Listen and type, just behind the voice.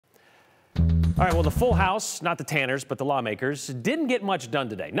All right, well, the full House, not the Tanners, but the lawmakers, didn't get much done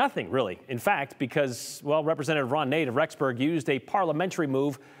today. Nothing, really. In fact, because, well, Representative Ron Nate of Rexburg used a parliamentary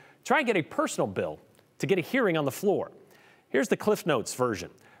move to try and get a personal bill to get a hearing on the floor. Here's the Cliff Notes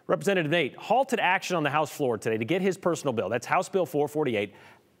version. Representative Nate halted action on the House floor today to get his personal bill, that's House Bill 448,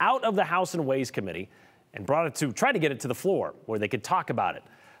 out of the House and Ways Committee and brought it to try to get it to the floor where they could talk about it.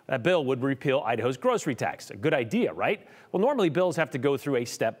 That bill would repeal Idaho's grocery tax. A good idea, right? Well, normally bills have to go through a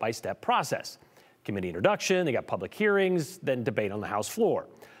step-by-step process. Committee introduction, they got public hearings, then debate on the House floor.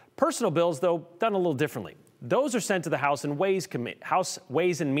 Personal bills, though, done a little differently. Those are sent to the House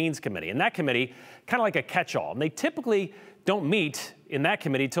Ways and Means Committee, and that committee, kind of like a catch-all. And they typically don't meet in that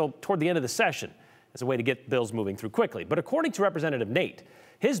committee till toward the end of the session as a way to get bills moving through quickly. But according to Representative Nate,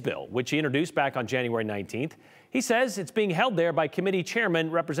 his bill, which he introduced back on January 19th, he says it's being held there by committee chairman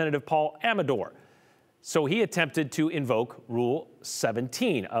Representative Paul Amador. So he attempted to invoke Rule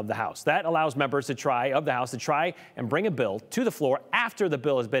 17 of the House. That allows members of the House to try and bring a bill to the floor after the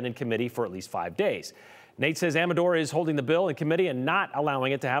bill has been in committee for at least 5 days. Nate says Amador is holding the bill in committee and not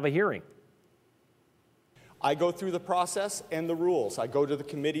allowing it to have a hearing. I go through the process and the rules. I go to the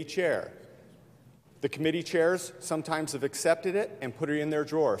committee chair. The committee chairs sometimes have accepted it and put it in their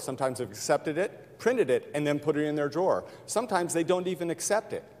drawer. Sometimes have accepted it, printed it, and then put it in their drawer. Sometimes they don't even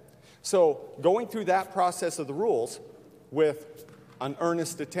accept it. So going through that process of the rules with an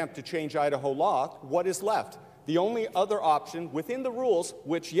earnest attempt to change Idaho law, what is left? The only other option within the rules,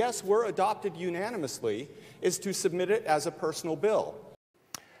 which, yes, were adopted unanimously, is to submit it as a personal bill.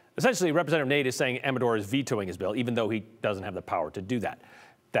 Essentially, Representative Nate is saying Amador is vetoing his bill, even though he doesn't have the power to do that.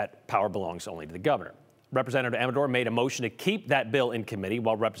 That power belongs only to the governor. Representative Amador made a motion to keep that bill in committee,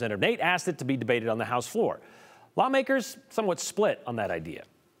 while Representative Nate asked it to be debated on the House floor. Lawmakers somewhat split on that idea.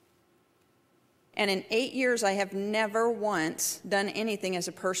 And in 8 years, I have never once done anything as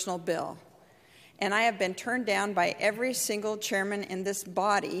a personal bill. And I have been turned down by every single chairman in this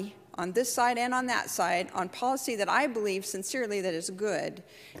body, on this side and on that side, on policy that I believe sincerely that is good.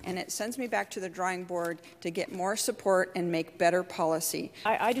 And it sends me back to the drawing board to get more support and make better policy.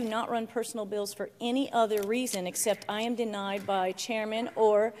 I do not run personal bills for any other reason except I am denied by chairman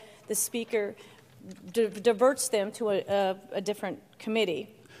or the speaker diverts them to a different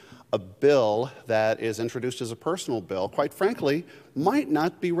committee. A bill that is introduced as a personal bill, quite frankly, might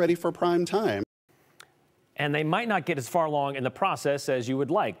not be ready for prime time. And they might not get as far along in the process as you would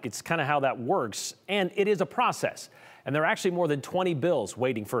like. It's kind of how that works. And it is a process. And there are actually more than 20 bills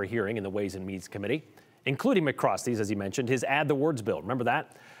waiting for a hearing in the Ways and Means Committee, including McCrosty's, as he mentioned, his Add the Words bill. Remember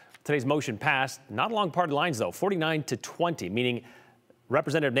that? Today's motion passed, not along party lines, though, 49-20, meaning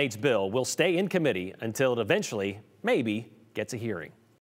Representative Nate's bill will stay in committee until it eventually, maybe, gets a hearing.